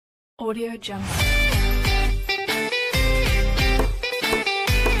Audio Jungle.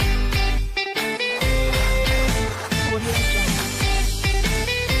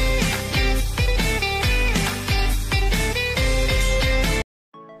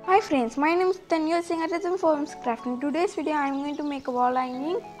 Hi friends, my name is Rithan. You are seeing Rithan for Craft. In today's video, I am going to make a wall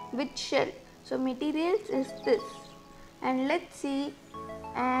hanging with shell. So materials is this, and let's see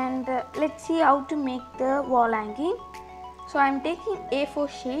how to make the wall hanging. So I am taking A4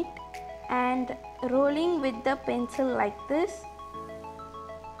 sheet and rolling with the pencil like this,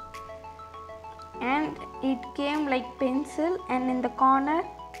 and it came like pencil, and in the corner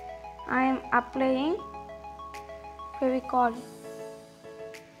I am applying Fevicol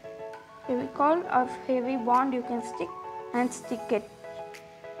or heavy bond. You can stick it.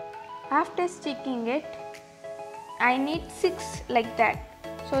 After sticking it, I need 6 like that,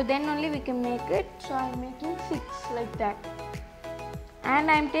 so then only we can make it. So I am making 6 like that,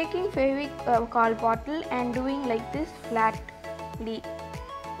 and I am taking Fevicol bottle and doing like this flatly,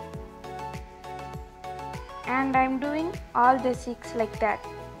 and I am doing all the 6 like that.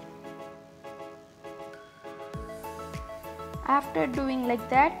 After doing like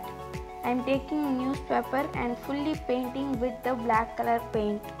that, I am taking newspaper and fully painting with the black color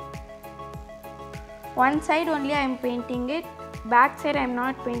paint. One side only I am painting it, back side I am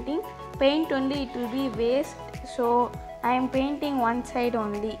not painting. Paint only, it will be waste, so I am painting one side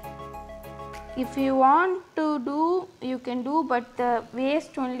only. If you want to do, you can do, but the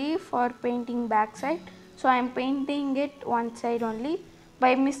waste only for painting back side, so I am painting it one side only.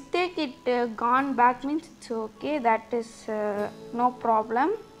 By mistake it gone back means it's okay, that is no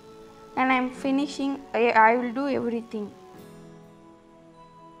problem. And I am finishing, I will do everything.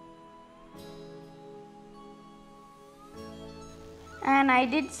 And I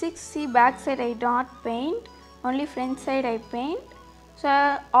did 6. See, back side I not paint, only front side I paint. So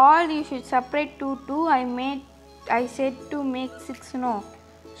all you should separate 2. I said to make 6, no.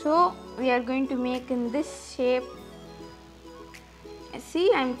 So we are going to make in this shape.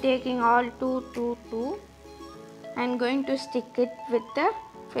 See, I am taking all 2. I am going to stick it with the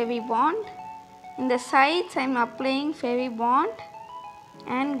Fevibond. In the sides I am applying Fevibond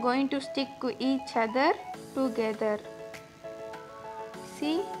and going to stick each other together.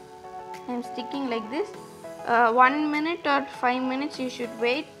 See, I am sticking like this. 1 minute or 5 minutes you should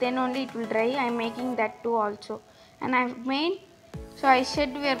wait, then only it will dry. I am making that too also, and I have made. So I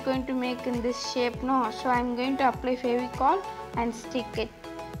said we are going to make in this shape, no. So I am going to apply Fevicol and stick it.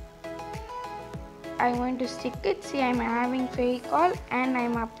 I am going to stick it. See, I am having Fevicol and I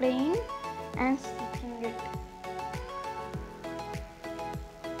am applying and sticking it.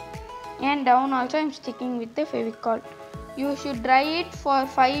 And down also I am sticking with the Fevicol. You should dry it for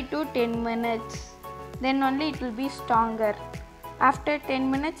 5 to 10 minutes. Then only it will be stronger. After 10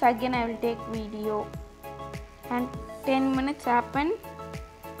 minutes again I will take video. And 10 minutes happen.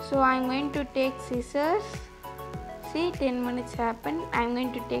 So I am going to take scissors. See, 10 minutes happen. I am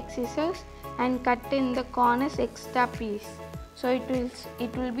going to take scissors and cut in the corners extra piece. So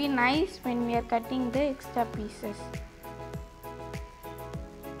it will be nice when we are cutting the extra pieces.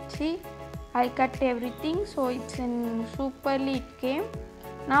 See, I cut everything, so it's in superly it came.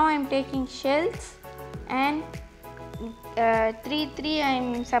 Now I am taking shells and 3 I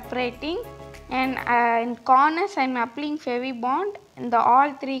am separating, and in corners I am applying Fevibond. In the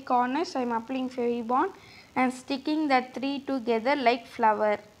all 3 corners I am applying Fevibond and sticking the 3 together like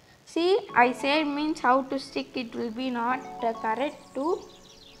flower. See, I said means how to stick, it will be not correct to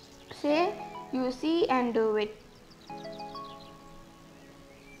say. You see and do it.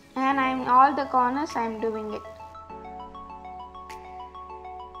 And I am all the corners I am doing it.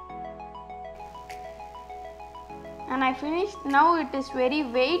 And I finished. Now it is very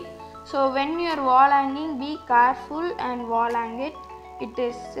weight. So when you are wall hanging, be careful and wall hang it. It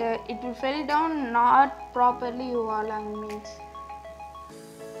will fall down not properly. You wall hang means.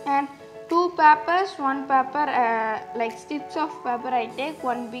 And 2 papers, 1 paper like strips of paper I take,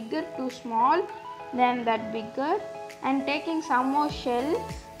 1 bigger, 2 small, then that bigger, and taking some more shells,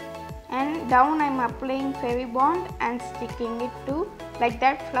 and down I am applying Fevibond and sticking it to like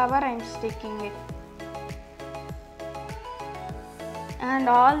that flower. I am sticking it, and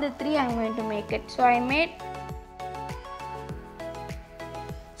all the 3 I am going to make it. So I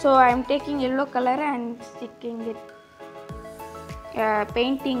am taking yellow color and sticking it.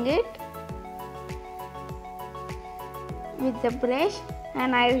 Painting it with the brush,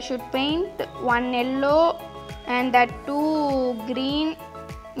 and I should paint 1 yellow and that 2 green.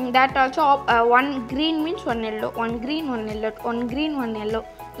 That also 1 green means 1 yellow, 1 green, 1 yellow, 1 green, 1 yellow,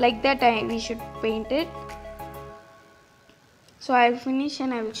 like that we should paint it. So I will finish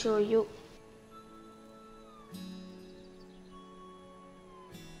and I will show you.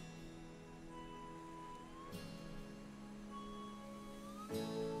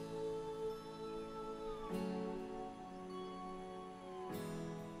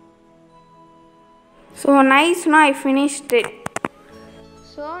 So nice, now I finished it.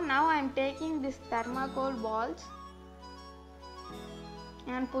 So now I am taking this thermocol balls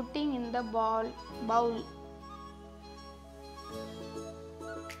and putting in the bowl.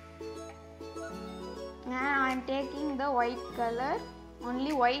 And I am taking the white color,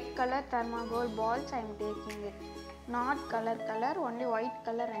 only white color thermocol balls I am taking it. Not color, only white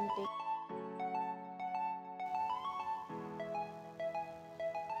color I am taking.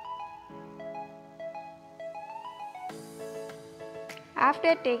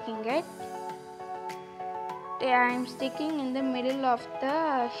 After taking it, I am sticking in the middle of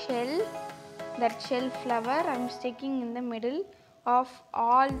the shell, that shell flower I am sticking in the middle of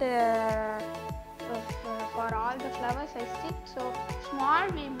all the, for all the flowers I stick. So small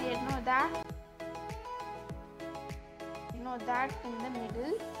we made that in the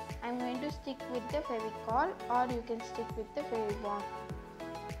middle. I am going to stick with the Fevicol, or you can stick with the Fevibond.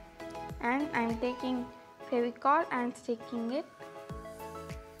 And I am taking Fevicol and sticking it.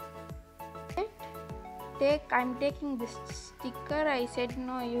 I am taking this sticker. I said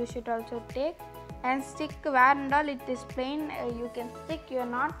no, you should also take and stick where and all it is plain. You can stick. You are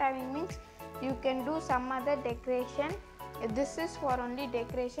not having means you can do some other decoration. If this is for only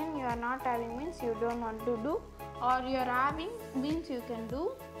decoration, you are not having means you don't want to do, or you are having means you can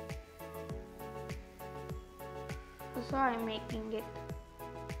do. So I am making it.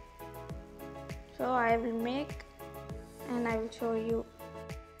 So I will make and I will show you.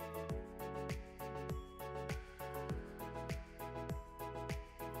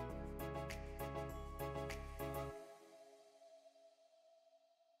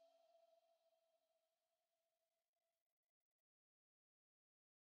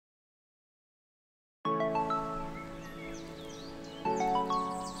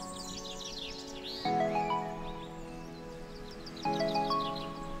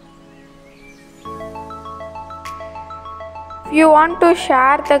 If you want to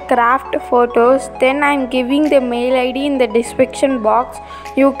share the craft photos, then I am giving the mail ID in the description box.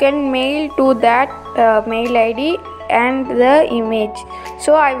 You can mail to that mail ID and the image.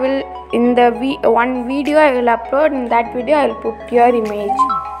 So I will, in the one video I will upload, in that video I will put your image.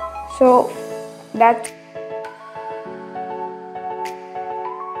 So that's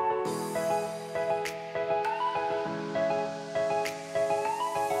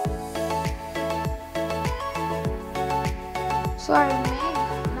so I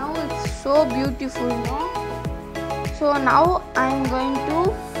made, now it's so beautiful, no? So now I am going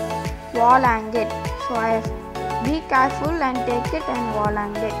to wall hang it. So I have be careful and take it and wall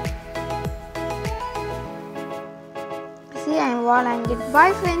hang it. See, I am wall hang it.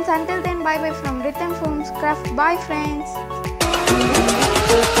 Bye friends, until then bye bye from Rithan Films Craft. Bye friends.